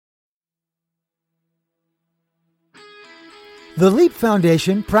The Leap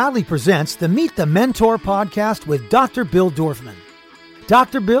Foundation proudly presents the Meet the Mentor podcast with Dr. Bill Dorfman.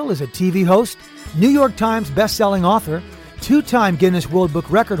 Dr. Bill is a TV host, New York Times best-selling author, two-time Guinness World Book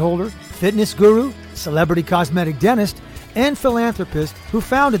record holder, fitness guru, celebrity cosmetic dentist, and philanthropist who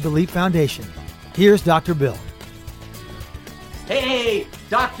founded the Leap Foundation. Here's Dr. Bill. Hey,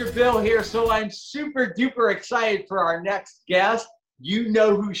 Dr. Bill here. So I'm super duper excited for our next guest. You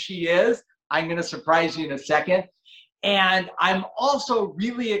know who she is. I'm going to surprise you in a second. And I'm also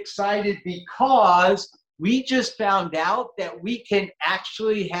really excited because we just found out that we can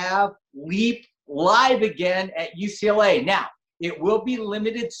actually have Leap live again at UCLA. Now, it will be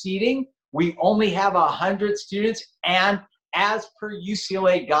limited seating. We only have 100 students, and as per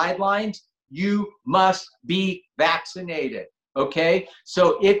UCLA guidelines, you must be vaccinated, okay?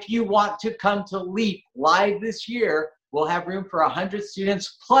 So if you want to come to Leap live this year, we'll have room for 100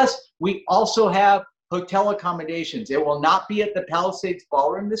 students, plus we also have hotel accommodations. It will not be at the Palisades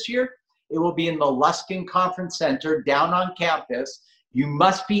Ballroom this year. It will be in the Luskin Conference Center down on campus. You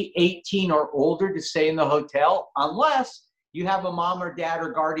must be 18 or older to stay in the hotel unless you have a mom or dad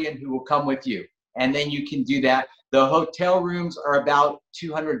or guardian who will come with you. And then you can do that. The hotel rooms are about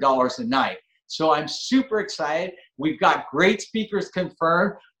 $200 a night. So I'm super excited. We've got great speakers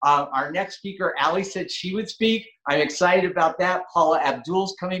confirmed. Our next speaker, Ali, said she would speak. I'm excited about that. Paula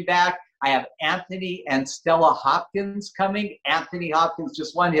Abdul's coming back. I have Anthony and Stella Hopkins coming. Anthony Hopkins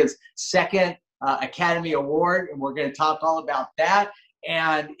just won his second Academy Award, and we're going to talk all about that.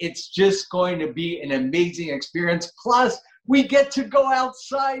 And it's just going to be an amazing experience. Plus, we get to go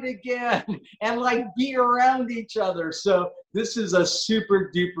outside again and like be around each other. So this is a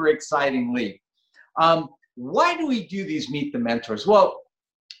super duper exciting Leap. Why do we do these Meet the Mentors? Well,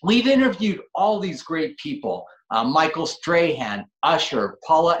 we've interviewed all these great people. Michael Strahan, Usher,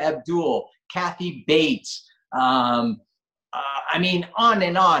 Paula Abdul, Kathy Bates, on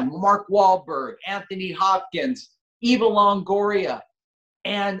and on. Mark Wahlberg, Anthony Hopkins, Eva Longoria.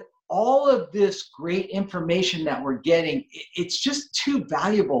 And all of this great information that we're getting, it's just too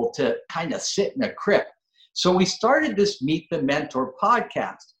valuable to kind of sit in a crypt. So we started this Meet the Mentor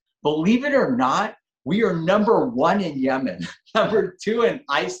podcast. Believe it or not, we are number 1 in Yemen, number 2 in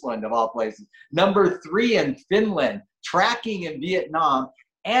Iceland, of all places, number 3 in Finland, tracking in Vietnam.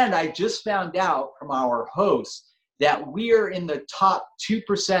 And I just found out from our hosts that we are in the top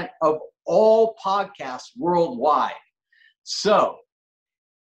 2% of all podcasts worldwide. So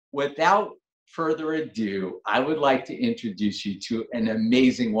without further ado, I would like to introduce you to an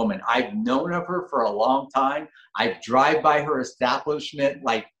amazing woman. I've known of her for a long time. I drive by her establishment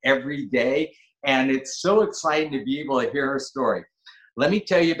like every day. And it's so exciting to be able to hear her story. Let me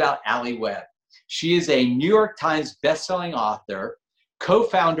tell you about Ali Webb. She is a New York Times bestselling author,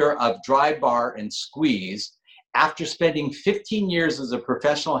 co-founder of Drybar and Squeeze. After spending 15 years as a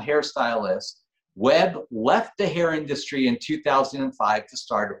professional hairstylist, Webb left the hair industry in 2005 to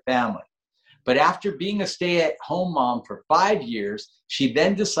start a family. But after being a stay-at-home mom for 5 years, she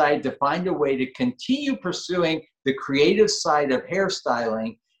then decided to find a way to continue pursuing the creative side of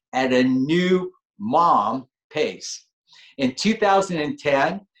hairstyling at a new mom pace. In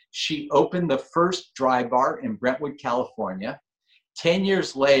 2010, she opened the first Drybar in Brentwood, California. 10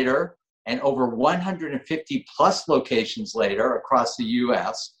 years later, and over 150 plus locations later across the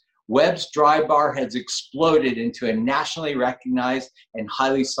US, Webb's Drybar has exploded into a nationally recognized and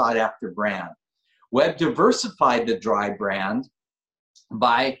highly sought after brand. Webb diversified the Dry brand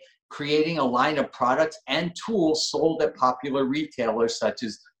by creating a line of products and tools sold at popular retailers such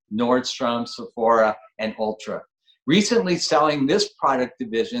as Nordstrom, Sephora, and Ultra. Recently selling this product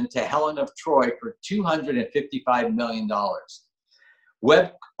division to Helen of Troy for $255 million.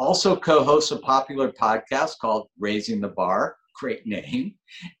 Webb also co-hosts a popular podcast called Raising the Bar, great name,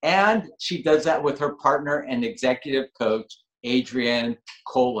 and she does that with her partner and executive coach, Adrienne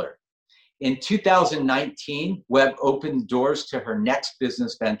Kohler. In 2019, Webb opened doors to her next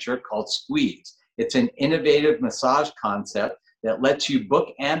business venture called Squeeze. It's an innovative massage concept that lets you book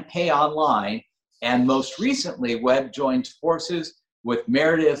and pay online. And most recently, Webb joined forces with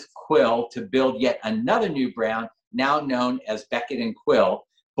Meredith Quill to build yet another new brand, now known as Beckett and Quill.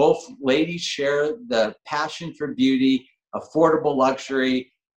 Both ladies share the passion for beauty, affordable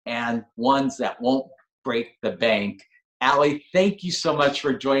luxury, and ones that won't break the bank. Ali, thank you so much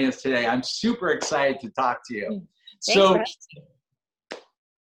for joining us today. I'm super excited to talk to you. Thanks,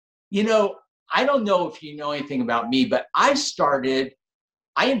 I don't know if you know anything about me, but I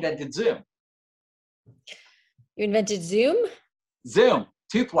invented Zoom. You invented Zoom? Zoom,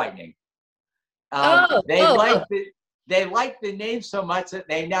 tooth whitening. they like the name so much that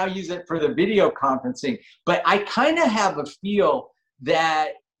they now use it for the video conferencing. But I kind of have a feel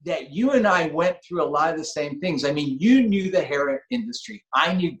that you and I went through a lot of the same things. I mean, you knew the hair industry.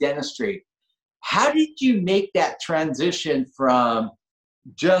 I knew dentistry. How did you make that transition from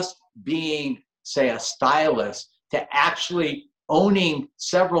just being, say, a stylist to actually owning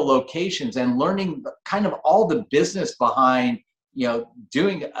several locations and learning kind of all the business behind,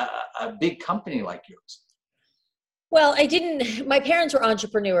 doing a big company like yours? Well, my parents were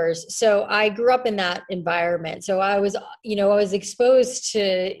entrepreneurs, so I grew up in that environment. So I was exposed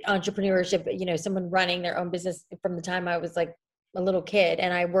to entrepreneurship, someone running their own business from the time I was like a little kid.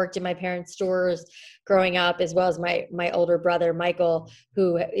 And I worked in my parents' stores growing up, as well as my older brother, Michael,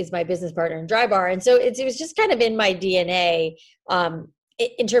 who is my business partner in Drybar. And so it was just kind of in my DNA,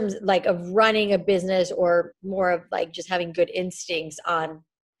 in terms like of running a business, or more of like just having good instincts on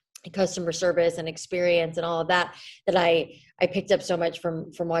customer service and experience and all of that I picked up so much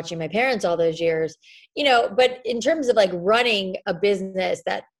from watching my parents all those years, but in terms of like running a business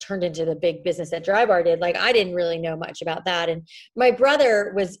that turned into the big business that Drybar did, like I didn't really know much about that. And my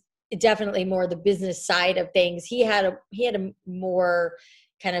brother was definitely more the business side of things. He had a more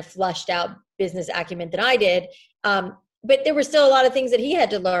kind of flushed out business acumen than I did. But there were still a lot of things that he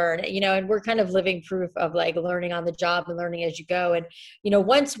had to learn, and we're kind of living proof of like learning on the job and learning as you go. And,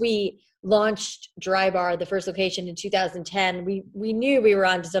 once we launched Drybar, the first location in 2010, we knew we were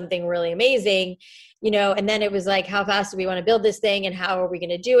onto something really amazing, and then it was like, how fast do we want to build this thing and how are we going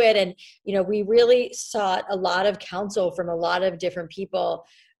to do it? And, we really sought a lot of counsel from a lot of different people.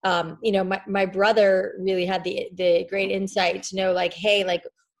 My brother really had the great insight to know like, hey, like,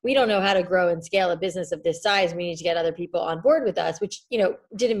 we don't know how to grow and scale a business of this size. We need to get other people on board with us, which,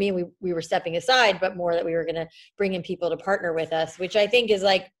 didn't mean we were stepping aside, but more that we were going to bring in people to partner with us, which I think is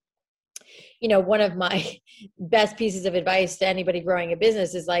like, one of my best pieces of advice to anybody growing a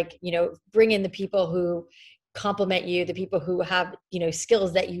business is like, bring in the people who complement you, the people who have,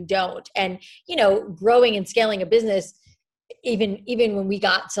 skills that you don't. And, growing and scaling a business, even when we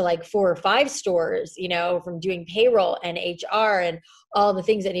got to like 4 or 5 stores, from doing payroll and HR and all the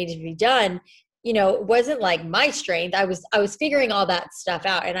things that needed to be done, it wasn't like my strength. I was figuring all that stuff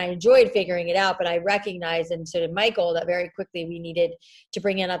out, and I enjoyed figuring it out, but I recognized, and so did Michael, that very quickly we needed to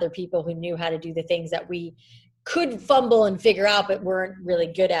bring in other people who knew how to do the things that we could fumble and figure out, but weren't really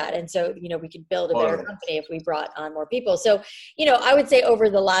good at. And so, we could build a better company if we brought on more people. So, I would say over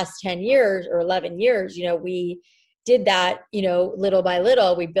the last 10 years or 11 years, we did that, little by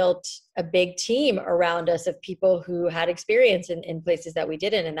little. We built a big team around us of people who had experience in places that we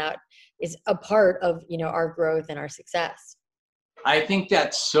didn't. And that is a part of, our growth and our success. I think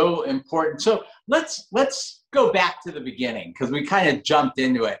that's so important. So let's go back to the beginning, because we kind of jumped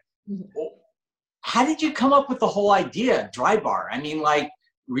into it. Mm-hmm. How did you come up with the whole idea of Drybar? I mean, like,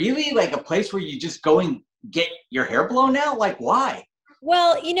 really, like a place where you just go and get your hair blown out? Like, why?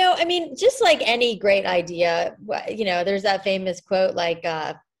 Well, just like any great idea, there's that famous quote, like,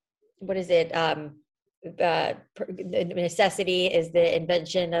 what is it? Necessity is the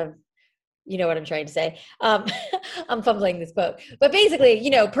invention of, what I'm trying to say. I'm fumbling this quote, but basically,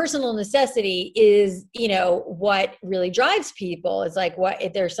 personal necessity is, what really drives people. It's like, what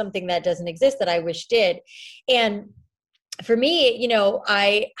if there's something that doesn't exist that I wish did? And for me,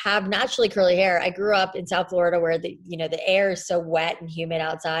 I have naturally curly hair. I grew up in South Florida where the air is so wet and humid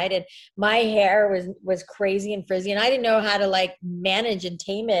outside, and my hair was crazy and frizzy, and I didn't know how to like manage and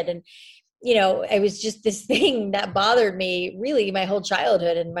tame it. And, it was just this thing that bothered me really my whole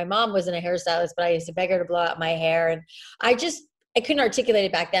childhood. And my mom wasn't a hairstylist, but I used to beg her to blow out my hair. And I couldn't articulate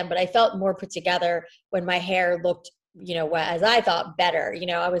it back then, but I felt more put together when my hair looked, as I thought, better.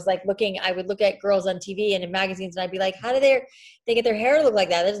 I was like I would look at girls on TV and in magazines, and I'd be like, how do they get their hair to look like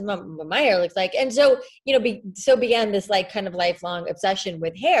that? This is what my hair looks like. And so, so began this like kind of lifelong obsession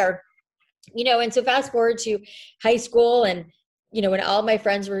with hair, and so fast forward to high school, and, when all my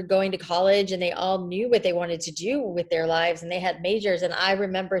friends were going to college and they all knew what they wanted to do with their lives and they had majors. And I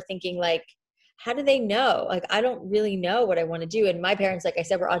remember thinking like, how do they know? Like, I don't really know what I want to do. And my parents, like I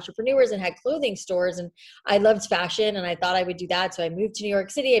said, were entrepreneurs and had clothing stores, and I loved fashion and I thought I would do that. So I moved to New York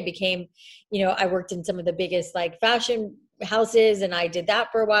City. I became, I worked in some of the biggest like fashion houses, and I did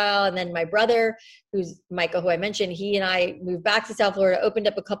that for a while. And then my brother, who's Michael, who I mentioned, he and I moved back to South Florida, opened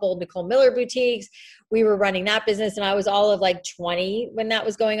up a couple of Nicole Miller boutiques. We were running that business, and I was all of like 20 when that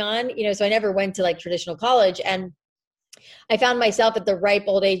was going on, so I never went to like traditional college. And I found myself at the ripe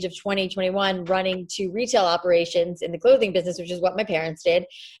old age of 20, 21, running 2 retail operations in the clothing business, which is what my parents did.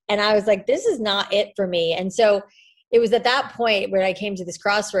 And I was like, this is not it for me. And so, it was at that point where I came to this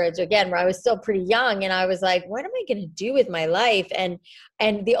crossroads again, where I was still pretty young, and I was like, what am I going to do with my life? And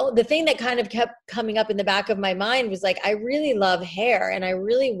the thing that kind of kept coming up in the back of my mind was like, I really love hair and I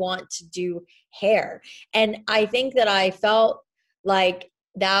really want to do hair. And I think that I felt like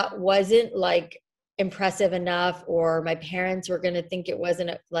that wasn't like impressive enough, or my parents were going to think it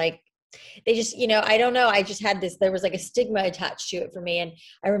wasn't like, they just, I don't know. I just had this, there was like a stigma attached to it for me. And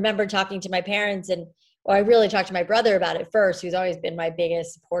I remember talking to my parents, and I really talked to my brother about it first, who's always been my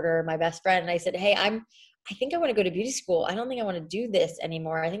biggest supporter, my best friend. And I said, hey, I think I want to go to beauty school. I don't think I want to do this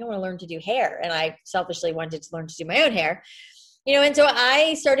anymore. I think I want to learn to do hair. And I selfishly wanted to learn to do my own hair, and so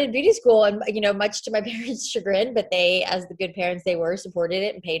I started beauty school, and, much to my parents' chagrin, but they, as the good parents they were, supported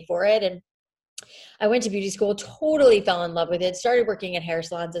it and paid for it. And I went to beauty school, totally fell in love with it, started working at hair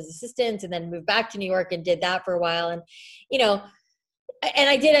salons as assistants, and then moved back to New York and did that for a while. And, and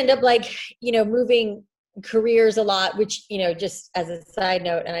I did end up moving careers a lot, which, just as a side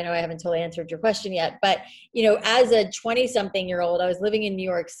note, and I know I haven't totally answered your question yet, but, as a 20-something-year-old, I was living in New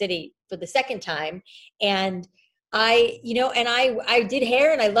York City for the second time. And I did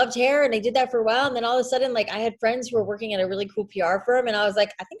hair, and I loved hair, and I did that for a while. And then all of a sudden, I had friends who were working at a really cool PR firm, and I was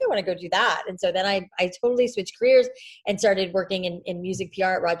like, I think I want to go do that. And so then I totally switched careers and started working in music PR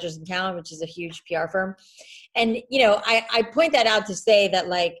at Rodgers & Cowan, which is a huge PR firm. And, I point that out to say that,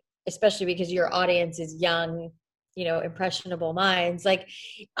 especially because your audience is young, impressionable minds.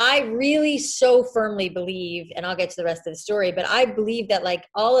 I really so firmly believe, and I'll get to the rest of the story, but I believe that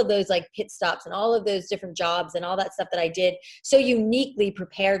all of those pit stops and all of those different jobs and all that stuff that I did so uniquely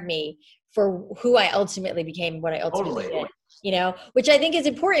prepared me for who I ultimately became, what I ultimately did, which I think is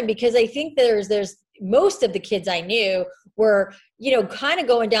important, because I think there's most of the kids I knew were, kind of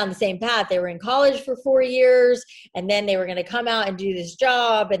going down the same path. They were in college for 4 years, and then they were going to come out and do this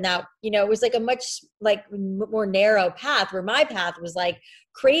job. And that, it was a much more narrow path, where my path was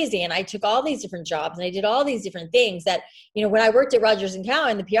crazy. And I took all these different jobs, and I did all these different things that, when I worked at Rodgers &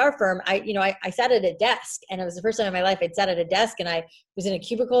 Cowan, the PR firm, I sat at a desk, and it was the first time in my life I'd sat at a desk, and I was in a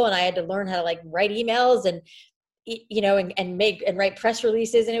cubicle, and I had to learn how to write emails and and write press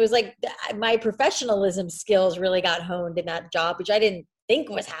releases. And it was my professionalism skills really got honed in that job, which I didn't think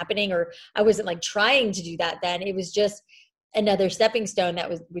was happening, or I wasn't trying to do that then. It was just another stepping stone that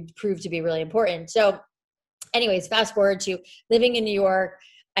would prove to be really important. So anyways, fast forward to living in New York.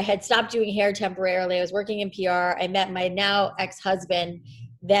 I had stopped doing hair temporarily. I was working in PR. I met my now ex-husband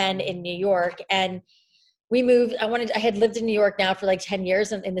then in New York, and we moved. I had lived in New York now for 10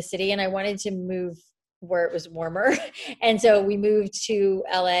 years in the city, and I wanted to move where it was warmer. And so we moved to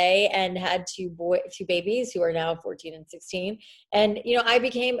LA and had two babies who are now 14 and 16. And, I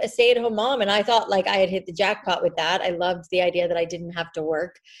became a stay-at-home mom, and I thought I had hit the jackpot with that. I loved the idea that I didn't have to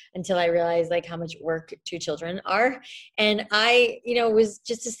work, until I realized how much work 2 children are. And I, was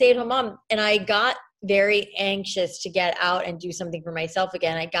just a stay-at-home mom, and I got very anxious to get out and do something for myself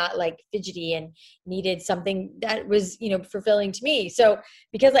again. I got fidgety and needed something that was, fulfilling to me. So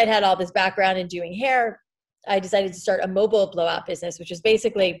because I'd had all this background in doing hair, I decided to start a mobile blowout business, which was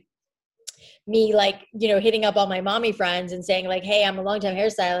basically me hitting up all my mommy friends and saying hey, I'm a longtime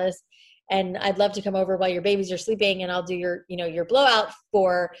hairstylist, and I'd love to come over while your babies are sleeping, and I'll do your blowout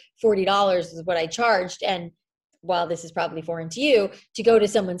for $40 is what I charged. And while this is probably foreign to you, to go to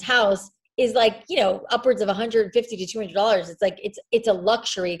someone's house is upwards of $150 to $200. It's a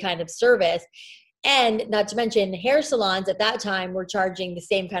luxury kind of service. And not to mention, hair salons at that time were charging the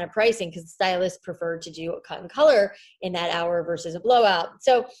same kind of pricing, because the stylists preferred to do a cut and color in that hour versus a blowout.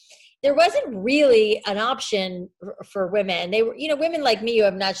 So there wasn't really an option for women. They were, women like me who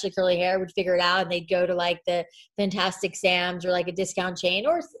have naturally curly hair would figure it out, and they'd go to the Fantastic Sam's or a discount chain,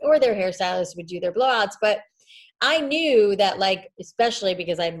 or their hairstylist would do their blowouts. But I knew that especially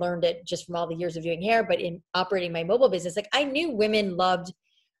because I'd learned it just from all the years of doing hair, but in operating my mobile business, I knew women loved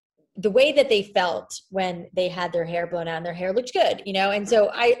the way that they felt when they had their hair blown out and their hair looked good, And so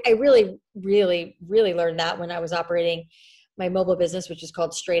I really, really, really learned that when I was operating my mobile business, which is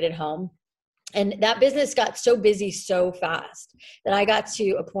called Straight at Home. And that business got so busy so fast that I got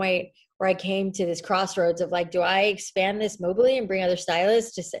to a point where I came to this crossroads of do I expand this mobily and bring other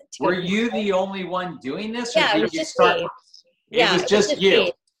stylists to Were you the only one doing this? Yeah, it was just me. It was just you.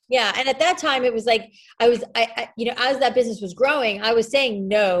 Me. Yeah. And at that time it was I as that business was growing, I was saying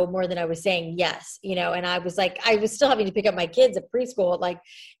no more than I was saying yes, and I was I was still having to pick up my kids at preschool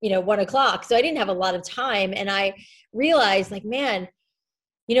at 1 o'clock. So I didn't have a lot of time. And I realized man,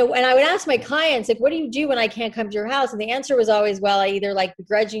 and I would ask my clients, like, what do you do when I can't come to your house? And the answer was always, well, I either like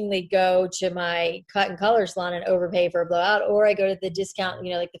begrudgingly go to my cut and color salon and overpay for a blowout, or I go to the discount,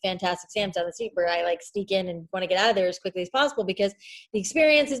 like the Fantastic Sam's on the street where I like sneak in and want to get out of there as quickly as possible because the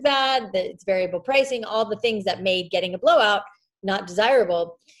experience is bad, it's variable pricing, all the things that made getting a blowout not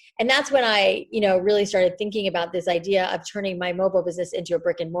desirable. And that's when I, really started thinking about this idea of turning my mobile business into a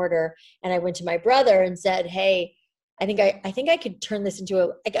brick and mortar. And I went to my brother and said, hey, I think I could turn this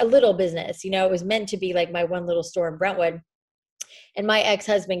into a little business. It was meant to be like my one little store in Brentwood. And my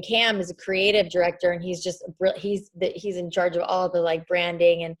ex-husband Cam is a creative director, and he's in charge of all the like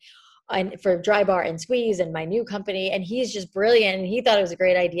branding and for Dry Bar and Squeeze and my new company. And he's just brilliant. And he thought it was a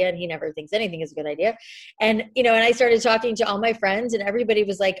great idea, and he never thinks anything is a good idea. And and I started talking to all my friends, and everybody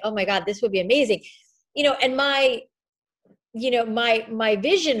was like, "Oh my God, this would be amazing." And my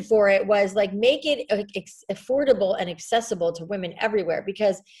vision for it was like make it affordable and accessible to women everywhere.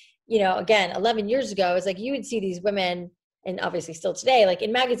 Because, again, 11 years ago, it's like you would see these women, and obviously still today, like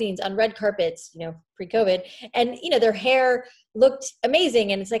in magazines, on red carpets, pre-COVID, and, their hair looked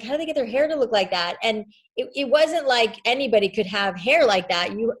amazing. And it's like, how do they get their hair to look like that? And it wasn't like anybody could have hair like that,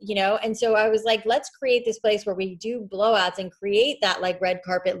 and so I was like, let's create this place where we do blowouts and create that like red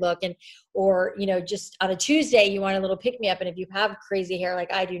carpet look. Or just on a Tuesday, you want a little pick me up. And if you have crazy hair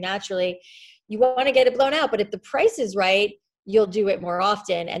like I do naturally, you want to get it blown out. But if the price is right, you'll do it more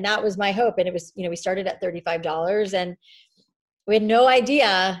often. And that was my hope. And it was, we started at $35, and we had no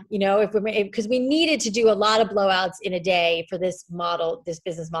idea, because we needed to do a lot of blowouts in a day for this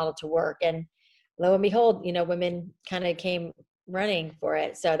business model to work. And lo and behold, women kind of came running for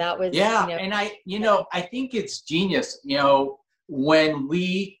it. So that was, And I think it's genius. When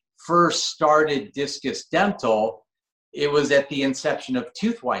we first started Discus Dental, it was at the inception of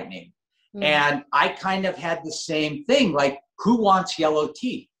tooth whitening. Mm-hmm. And I kind of had the same thing, like, who wants yellow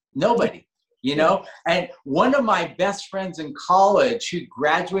teeth? Nobody. And one of my best friends in college, who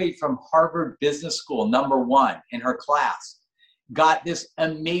graduated from Harvard Business School, #1 in her class, got this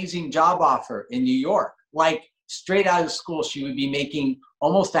amazing job offer in New York. Like, straight out of school, she would be making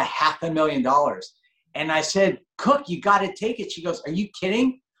almost $500,000. And I said, Cook, you got to take it. She goes, are you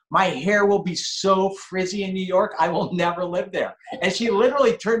kidding? My hair will be so frizzy in New York, I will never live there. And she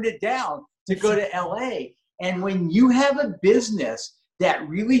literally turned it down to go to LA. And when you have a business that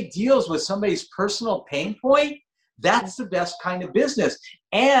really deals with somebody's personal pain point, that's the best kind of business.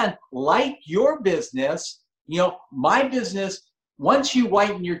 And like your business, my business, once you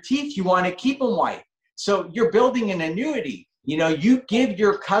whiten your teeth, you want to keep them white. So you're building an annuity. You give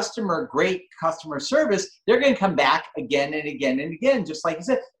your customer great customer service, they're going to come back again and again and again, just like you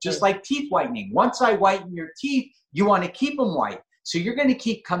said, just like teeth whitening. Once I whiten your teeth, you want to keep them white. So you're going to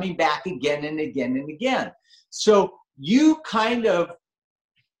keep coming back again and again and again. So you kind of,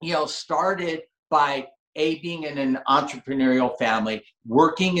 started by being in an entrepreneurial family,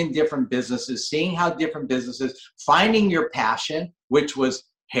 working in different businesses, seeing how different businesses, finding your passion, which was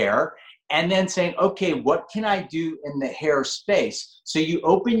hair, and then saying, okay, what can I do in the hair space? So you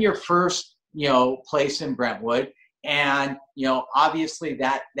open your first, place in Brentwood, and, obviously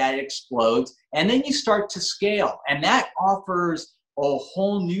that explodes, and then you start to scale, and that offers a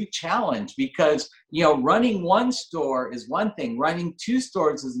whole new challenge because, running one store is one thing, running 2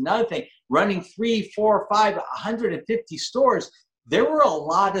 stores is another thing, running 3, 4, 5, 150 stores. There were a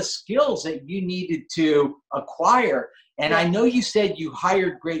lot of skills that you needed to acquire. And I know you said you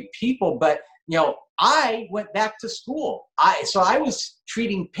hired great people, but, I went back to school. So I was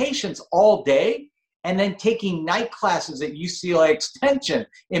treating patients all day and then taking night classes at UCLA Extension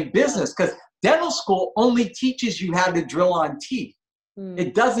in business, because dental school only teaches you how to drill on teeth.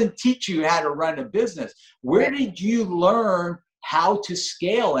 It doesn't teach you how to run a business. Where did you learn how to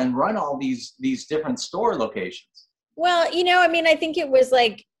scale and run all these different store locations? Well, I think it was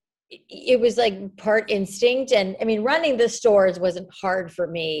like part instinct. And running the stores wasn't hard for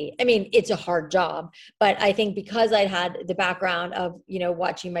me. It's a hard job, but I think because I had the background of,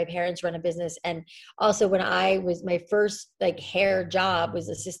 watching my parents run a business. And also when my first hair job was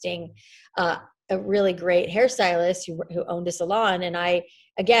assisting a really great hairstylist who owned a salon. And I,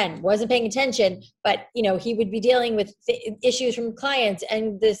 again, wasn't paying attention, but, he would be dealing with issues from clients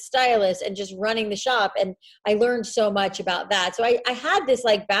and the stylist and just running the shop. And I learned so much about that. So I had this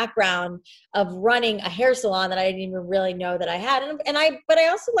background of running a hair salon that I didn't even really know that I had. But I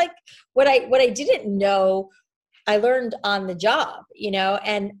also what I didn't know, I learned on the job,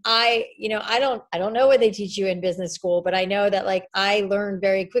 and I don't know what they teach you in business school, but I know that I learned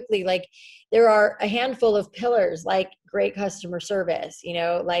very quickly, there are a handful of pillars, like great customer service,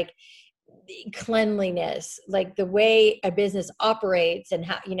 cleanliness, like the way a business operates and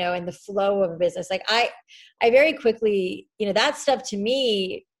how, you know, and the flow of a business. Like I very quickly, you know, that stuff to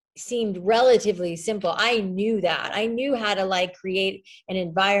me seemed relatively simple. I knew that. I knew how to like create an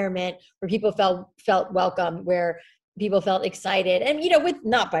environment where people felt welcome, where people felt excited, and, you know, with,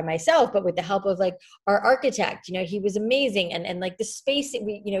 not by myself, but with the help of like our architect, you know, he was amazing. And like the space that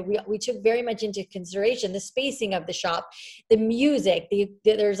we took very much into consideration, the spacing of the shop, the music,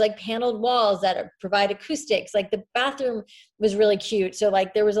 there's like paneled walls that provide acoustics, like the bathroom was really cute. So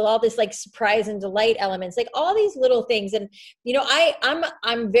like there was all this like surprise and delight elements, like all these little things. And, you know,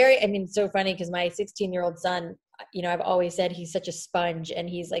 I'm very, I mean, it's so funny because my 16-year-old son, you know, I've always said he's such a sponge, and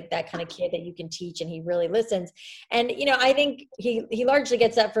he's like that kind of kid that you can teach and he really listens. And, you know, I think he largely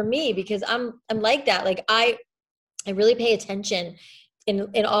gets that from me because I'm like that. Like I really pay attention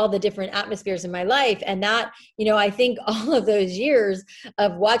in all the different atmospheres in my life. And that, you know, I think all of those years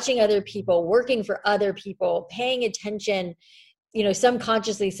of watching other people, working for other people, paying attention, you know, some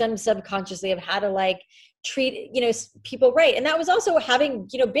consciously, some subconsciously, of how to like treat, you know, people right. And that was also having,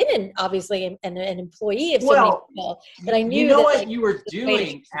 you know, been obviously an employee of so many people that I knew. You know that, what like, you were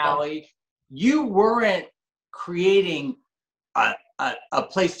doing, Allie? You weren't creating a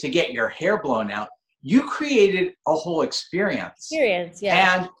place to get your hair blown out. You created a whole experience.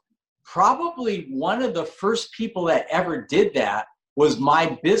 Yeah. And probably one of the first people that ever did that was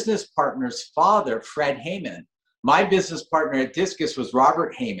my business partner's father, Fred Heyman. My business partner at Discus was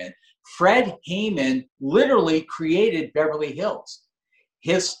Robert Heyman. Fred Heyman literally created Beverly Hills.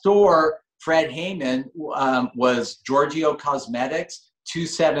 His store, Fred Heyman, was Giorgio Cosmetics,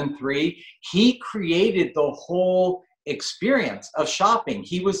 273. He created the whole experience of shopping.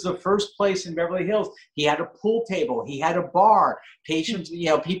 He was the first place in Beverly Hills. He had a pool table. He had a bar. Patients, you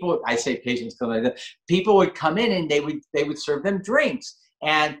know, people, I say patients because people would come in and they would serve them drinks.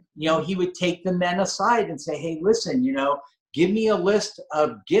 And, you know, he would take the men aside and say, hey, listen, you know, give me a list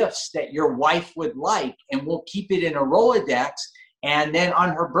of gifts that your wife would like, and we'll keep it in a Rolodex. And then on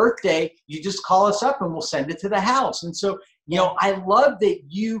her birthday, you just call us up and we'll send it to the house. And so, you know, I love that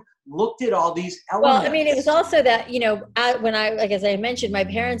you looked at all these elements. Well, I mean, it was also that, you know, when I, like, as I mentioned, my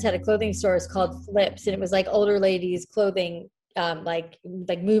parents had a clothing store called Flips, and it was like older ladies clothing, like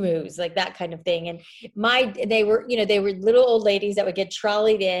muumuus, like that kind of thing. And they were little old ladies that would get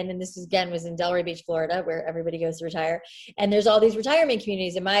trolleyed in. And this was in Delray Beach, Florida, where everybody goes to retire. And there's all these retirement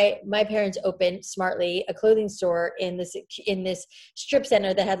communities. And my parents opened smartly a clothing store in this strip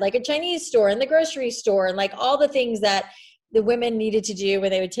center that had like a Chinese store and the grocery store and like all the things that the women needed to do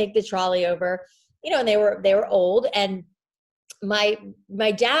when they would take the trolley over, you know, and they were old. And my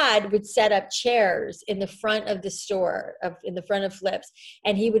dad would set up chairs in the front of the store, in the front of Flips,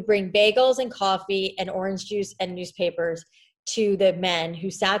 and he would bring bagels and coffee and orange juice and newspapers to the men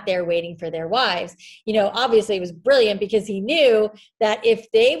who sat there waiting for their wives. You know, obviously it was brilliant because he knew that if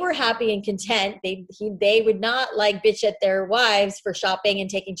they were happy and content, they would not like bitch at their wives for shopping and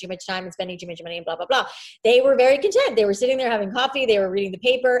taking too much time and spending too much money and blah, blah, blah. They were very content. They were sitting there having coffee, they were reading the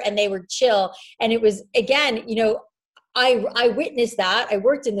paper, and they were chill. And it was, again, you know, I witnessed that. I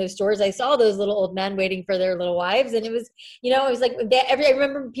worked in those stores. I saw those little old men waiting for their little wives. And it was, you know, it was like, I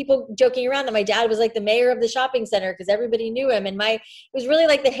remember people joking around that my dad was like the mayor of the shopping center because everybody knew him. And it was really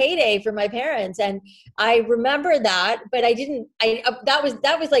like the heyday for my parents. And I remember that, but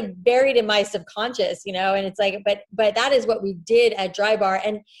that was like buried in my subconscious, you know, and it's like, but that is what we did at Drybar.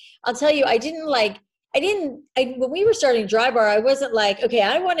 And I'll tell you, when we were starting Drybar, I wasn't like, okay,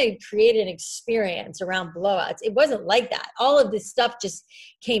 I want to create an experience around blowouts. It wasn't like that. All of this stuff just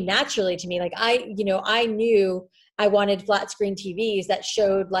came naturally to me. Like I knew I wanted flat screen TVs that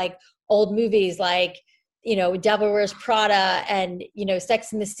showed like old movies, like, you know, Devil Wears Prada and, you know,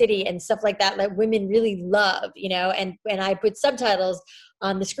 Sex and the City and stuff like that women really love, you know, and I put subtitles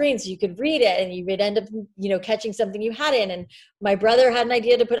on the screen so you could read it and you would end up, you know, catching something you hadn't. And my brother had an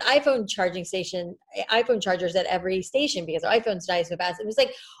idea to put iPhone chargers at every station because our iPhones die so fast. It was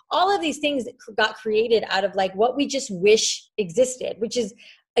like all of these things that got created out of like what we just wish existed, which is,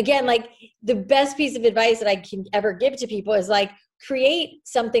 again, like the best piece of advice that I can ever give to people is like, create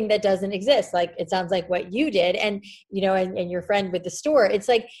something that doesn't exist. Like it sounds like what you did, and, you know, and your friend with the store. It's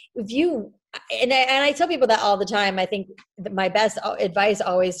like, if you, and I tell people that all the time. I think my best advice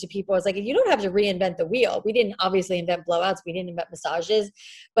always to people is like, you don't have to reinvent the wheel. We didn't obviously invent blowouts. We didn't invent massages,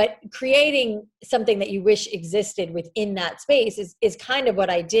 but creating something that you wish existed within that space is kind of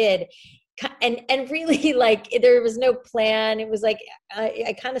what I did. And really, like, there was no plan. It was like,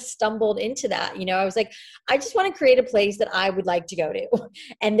 I kind of stumbled into that. You know, I was like, I just want to create a place that I would like to go to.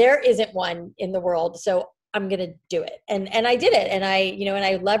 And there isn't one in the world. So I'm going to do it. And I did it. And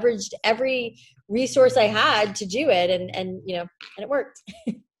I leveraged every resource I had to do it. And it worked.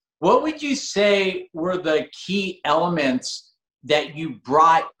 What would you say were the key elements that you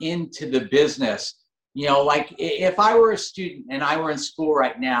brought into the business? Like if I were a student and I were in school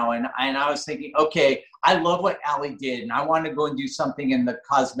right now and I was thinking, okay, I love what Ali did and I want to go and do something in the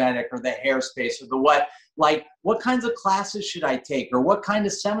cosmetic or the hair space or the what kinds of classes should I take or what kind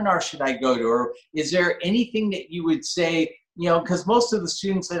of seminar should I go to? Or is there anything that you would say, because most of the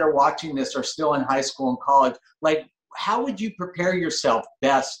students that are watching this are still in high school and college, like how would you prepare yourself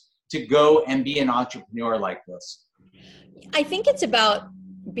best to go and be an entrepreneur like this? I think it's about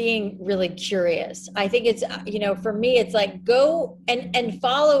being really curious. I think it's, for me, it's like go and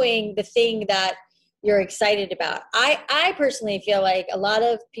following the thing that you're excited about. I personally feel like a lot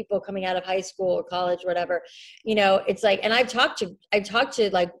of people coming out of high school or college, whatever, it's like, and I've talked to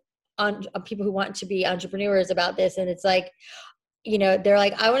like on people who want to be entrepreneurs about this. And it's like, they're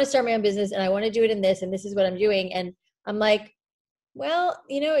like, I want to start my own business and I want to do it in this, and this is what I'm doing. And I'm like, well,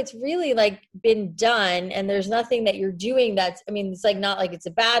 it's really like been done and there's nothing that you're doing it's like not like it's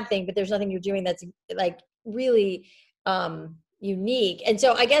a bad thing, but there's nothing you're doing that's like really unique. And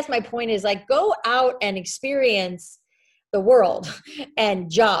so I guess my point is like, go out and experience the world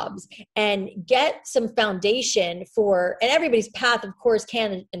and jobs and get some foundation and everybody's path of course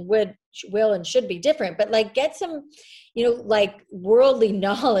can and will and should be different, but like get some, like worldly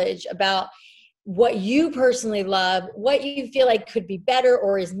knowledge about what you personally love, what you feel like could be better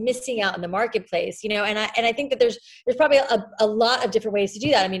or is missing out in the marketplace, and I think that there's probably a lot of different ways to do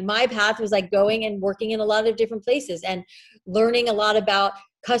that. I mean, my path was like going and working in a lot of different places and learning a lot about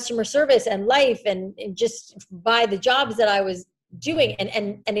customer service and life and just by the jobs that I was doing.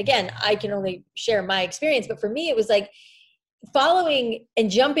 And again, I can only share my experience, but for me, it was like following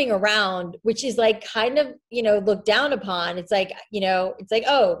and jumping around, which is like kind of, looked down upon. It's like,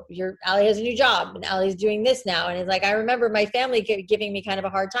 oh, Ali has a new job and Ali's doing this now. And it's like, I remember my family giving me kind of a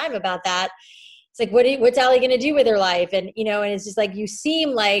hard time about that. It's like, what's Ali going to do with her life? And, and it's just like, you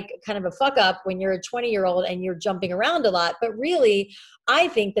seem like kind of a fuck up when you're a 20-year-old and you're jumping around a lot. But really, I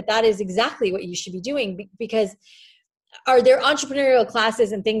think that is exactly what you should be doing because are there entrepreneurial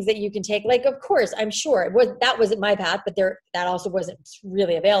classes and things that you can take? Like, of course, I'm sure that wasn't my path, but that also wasn't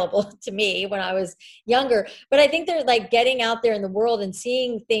really available to me when I was younger. But I think they're like getting out there in the world and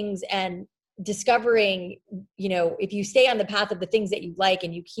seeing things and discovering, if you stay on the path of the things that you like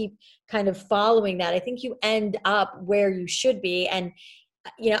and you keep kind of following that, I think you end up where you should be. And,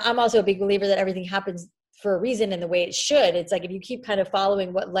 I'm also a big believer that everything happens for a reason and the way it should. It's like if you keep kind of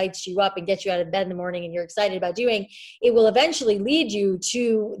following what lights you up and gets you out of bed in the morning and you're excited about doing, it will eventually lead you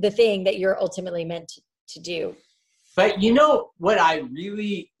to the thing that you're ultimately meant to do. But what I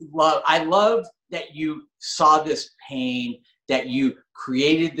really love? I love that you saw this pain, that you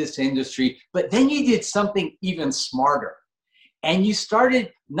created this industry, but then you did something even smarter. And you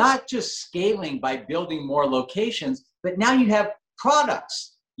started not just scaling by building more locations, but now you have products.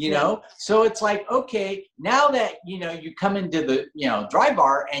 So it's like, okay, now that, you come into the, dry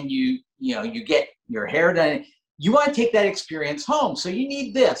bar and you get your hair done, you want to take that experience home. So you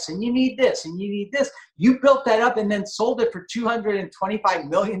need this and you need this and you need this. You built that up and then sold it for $225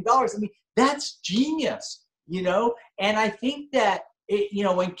 million. I mean, that's genius, and I think that,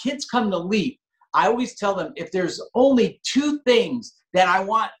 when kids come to Leap, I always tell them if there's only two things that I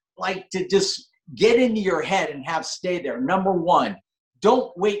want like to just get into your head and have stay there. Number one,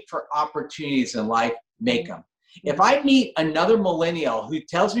 don't wait for opportunities in life, make them. If I meet another millennial who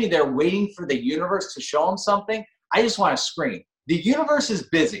tells me they're waiting for the universe to show them something, I just want to scream. The universe is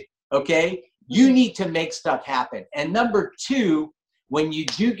busy, okay? You need to make stuff happen. And number two, when you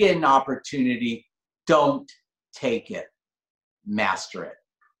do get an opportunity, don't take it, master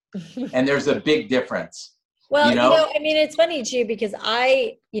it. And there's a big difference. Well, it's funny too, because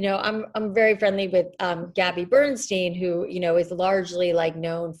I'm very friendly with Gabby Bernstein, who, is largely like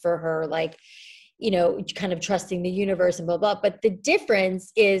known for her, like, kind of trusting the universe and blah, blah. But the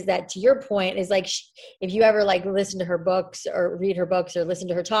difference is that, to your point, is like, if you ever like listen to her books or read her books or listen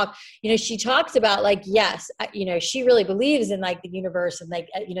to her talk, she talks about like, yes, she really believes in like the universe and like,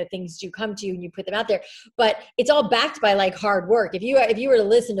 things do come to you and you put them out there, but it's all backed by like hard work. If you were to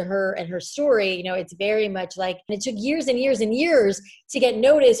listen to her and her story, it's very much like, and it took years and years and years to get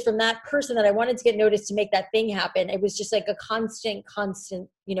noticed from that person that I wanted to get noticed to make that thing happen. It was just like a constant,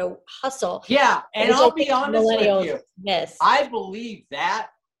 hustle. Yeah. And I'll be honest with you. Yes. I believe that.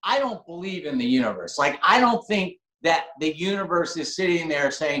 I don't believe in the universe. Like, I don't think that the universe is sitting there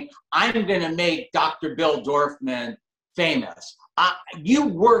saying, I'm going to make Dr. Bill Dorfman famous. you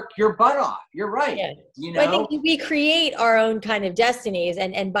work your butt off. You're right. Yeah. You Well, know, I think we create our own kind of destinies,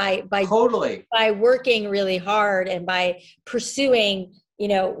 and by totally. by working really hard and by pursuing, you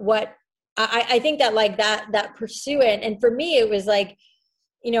know, what I think that like that pursuit. And for me, it was like,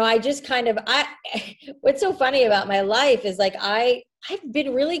 you know, I just kind of, what's so funny about my life is like, I've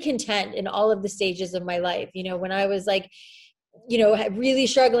been really content in all of the stages of my life. You know, when I was like, you know, really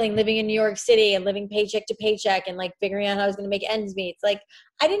struggling living in New York City and living paycheck to paycheck and like figuring out how I was going to make ends meet. It's like,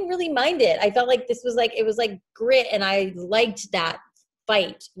 I didn't really mind it. I felt like this was like, it was like grit, and I liked that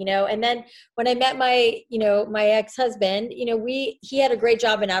fight, you know. And then when I met my, you know, my ex-husband, you know, he had a great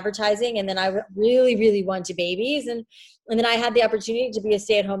job in advertising, and then I really, really wanted babies. And then I had the opportunity to be a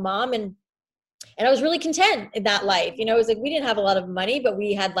stay-at-home mom, and I was really content in that life. You know, it was like, we didn't have a lot of money, but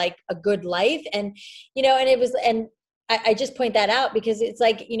we had like a good life. And, you know, and it was, and I just point that out because it's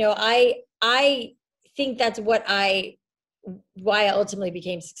like, you know, I think that's why I ultimately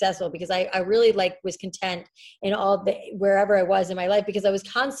became successful, because I really like was content in wherever I was in my life, because I was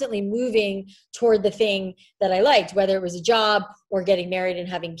constantly moving toward the thing that I liked, whether it was a job or getting married and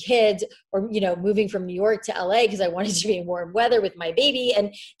having kids, or, you know, moving from New York to LA because I wanted to be in warm weather with my baby.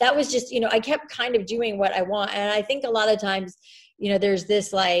 And that was just, you know, I kept kind of doing what I want. And I think a lot of times, you know, there's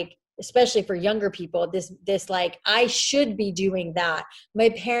this like, especially for younger people, this like, I should be doing that. My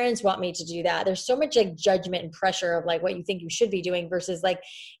parents want me to do that. There's so much like judgment and pressure of like what you think you should be doing versus like,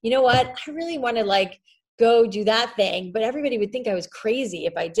 you know what, I really want to like go do that thing, but everybody would think I was crazy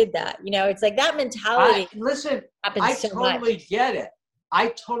if I did that. You know, it's like that mentality. Listen, I totally get it. I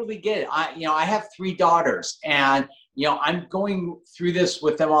totally get it. I have 3 daughters, and you know, I'm going through this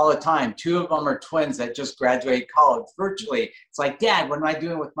with them all the time. 2 of them are twins that just graduated college virtually. It's like, Dad, what am I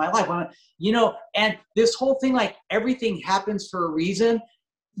doing with my life? You know, and this whole thing, like everything happens for a reason.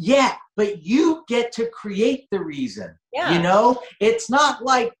 Yeah, but you get to create the reason. Yeah. You know, it's not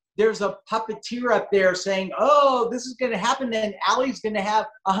like there's a puppeteer up there saying, oh, this is going to happen, and Allie's going to have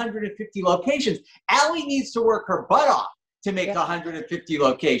 150 locations. Allie needs to work her butt off to make 150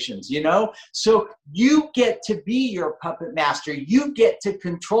 locations, you know? So you get to be your puppet master. You get to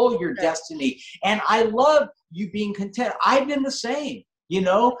control your destiny. And I love you being content. I've been the same, you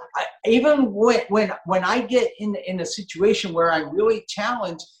know? Even when I get in a situation where I'm really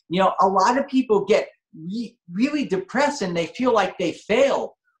challenged, you know, a lot of people get really depressed and they feel like they failed.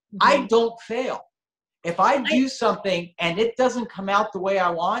 I don't fail. If I do something and it doesn't come out the way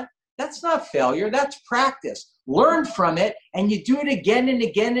I want, that's not failure, that's practice. Learn from it, and you do it again and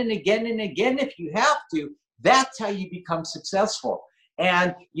again and again and again if you have to. That's how you become successful.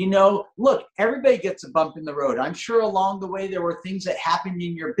 And, you know, look, everybody gets a bump in the road. I'm sure along the way there were things that happened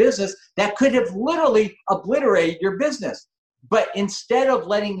in your business that could have literally obliterated your business. But instead of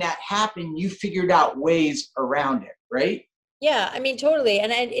letting that happen, you figured out ways around it, right? Yeah, I mean, totally.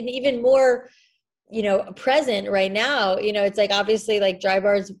 And even more, you know, present right now, you know, it's like, obviously like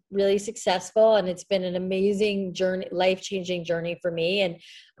Drybar is really successful, and it's been an amazing journey, life-changing journey for me. And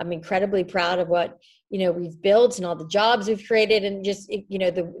I'm incredibly proud of what, you know, we've built and all the jobs we've created, and just, you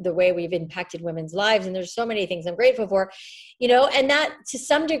know, the way we've impacted women's lives. And there's so many things I'm grateful for, you know, and that to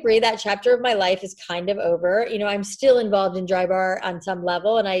some degree, that chapter of my life is kind of over. You know, I'm still involved in Drybar on some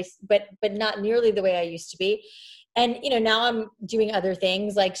level, but not nearly the way I used to be. And, you know, now I'm doing other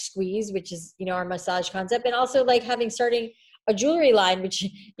things like Squeeze, which is, you know, our massage concept, and also like starting a jewelry line, which,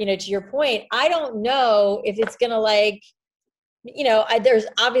 you know, to your point, I don't know if it's going to like, you know, there's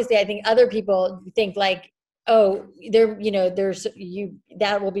obviously, I think other people think like, oh,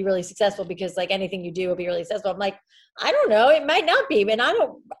 that will be really successful because like anything you do will be really successful. I'm like, I don't know, it might not be, and I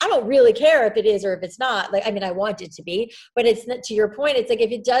don't really care if it is or if it's not. Like, I mean, I want it to be, but it's not, to your point, it's like,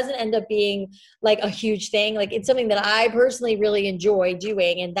 if it doesn't end up being like a huge thing, like it's something that I personally really enjoy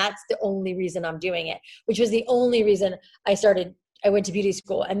doing, and that's the only reason I'm doing it, which was the only reason I went to beauty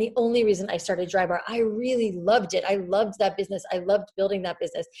school, and the only reason I started Drybar. I really loved it. I loved that business. I loved building that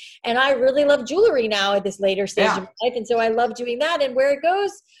business. And I really love jewelry now at this later stage of my life. And so I love doing that. And where it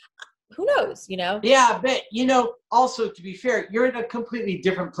goes, who knows, you know? Yeah, but, you know, also to be fair, you're in a completely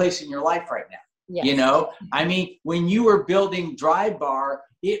different place in your life right now. Yes. You know, I mean, when you were building Drybar,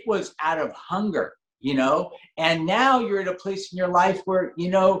 it was out of hunger, you know, and now you're at a place in your life where, you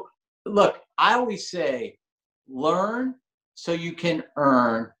know, look, I always say, learn so you can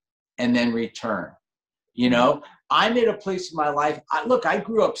earn and then return. You know, I'm at a place in my life. I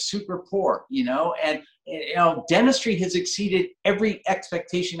grew up super poor, you know, and, you know, dentistry has exceeded every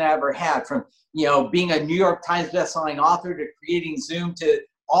expectation I ever had, from, you know, being a New York Times bestselling author to creating Zoom to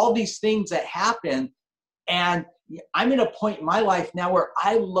all these things that happen. And I'm at a point in my life now where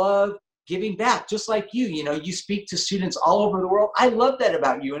I love giving back, just like you. You know, you speak to students all over the world. I love that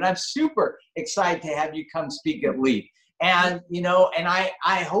about you, and I'm super excited to have you come speak at LEAP. And, you know, and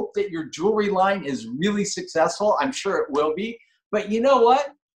I hope that your jewelry line is really successful. I'm sure it will be. But you know what?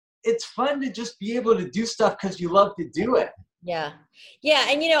 It's fun to just be able to do stuff because you love to do it. Yeah. Yeah.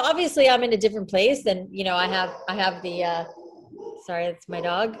 And, you know, obviously I'm in a different place than, you know, I have the, sorry, that's my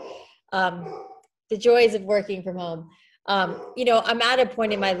dog. The joys of working from home. You know, I'm at a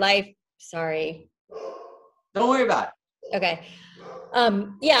point in my life. Sorry. Don't worry about it. Okay.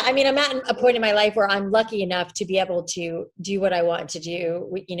 Yeah, I mean, I'm at a point in my life where I'm lucky enough to be able to do what I want to do,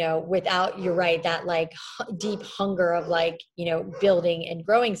 you know, without, you're right, that like deep hunger of like, you know, building and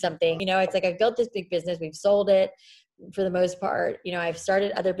growing something. You know, it's like I've built this big business, we've sold it for the most part. You know, I've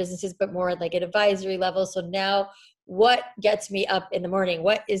started other businesses, but more like at advisory level. So now what gets me up in the morning?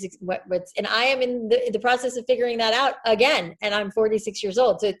 What's, and I am in the process of figuring that out again. And I'm 46 years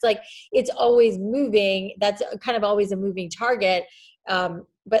old. So it's like, it's always moving. That's kind of always a moving target.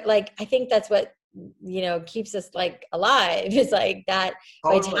 But like, I think that's what, you know, keeps us like alive, is like that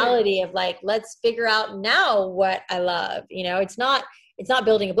vitality of like, let's figure out now what I love. You know, it's not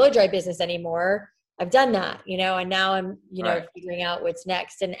building a blow dry business anymore. I've done that, you know, and now I'm, you know, figuring out what's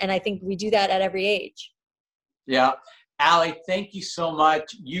next. And I think we do that at every age. Yeah. Allie, thank you so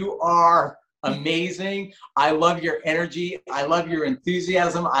much. You are amazing. I love your energy. I love your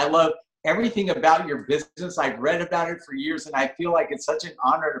enthusiasm. I love everything about your business. I've read about it for years, and I feel like it's such an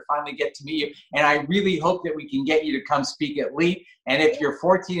honor to finally get to meet you. And I really hope that we can get you to come speak at LEAP. And if your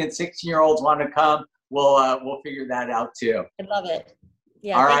 14 and 16-year-olds want to come, we'll figure that out too. I love it.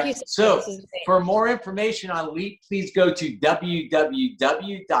 Yeah. All thank right. you so much. So for more information on LEAP, please go to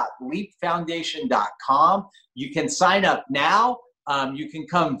www.leapfoundation.com. You can sign up now. You can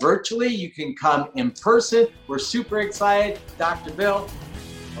come virtually. You can come in person. We're super excited. Dr. Bill,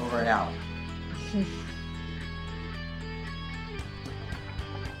 over and out.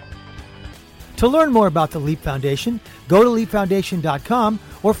 To learn more about the LEAP Foundation, go to leapfoundation.com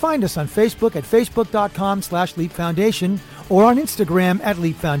or find us on Facebook at facebook.com/LEAP Foundation or on Instagram at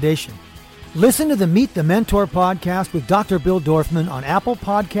LEAP Foundation. Listen to the Meet the Mentor podcast with Dr. Bill Dorfman on Apple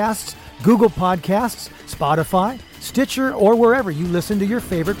Podcasts, Google Podcasts, Spotify, Stitcher, or wherever you listen to your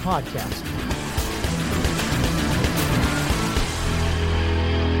favorite podcast.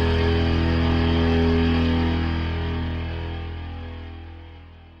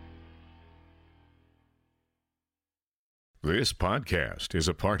 This podcast is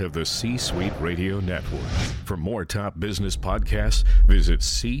a part of the C-Suite Radio Network. For more top business podcasts, visit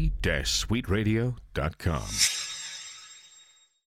c-suiteradio.com.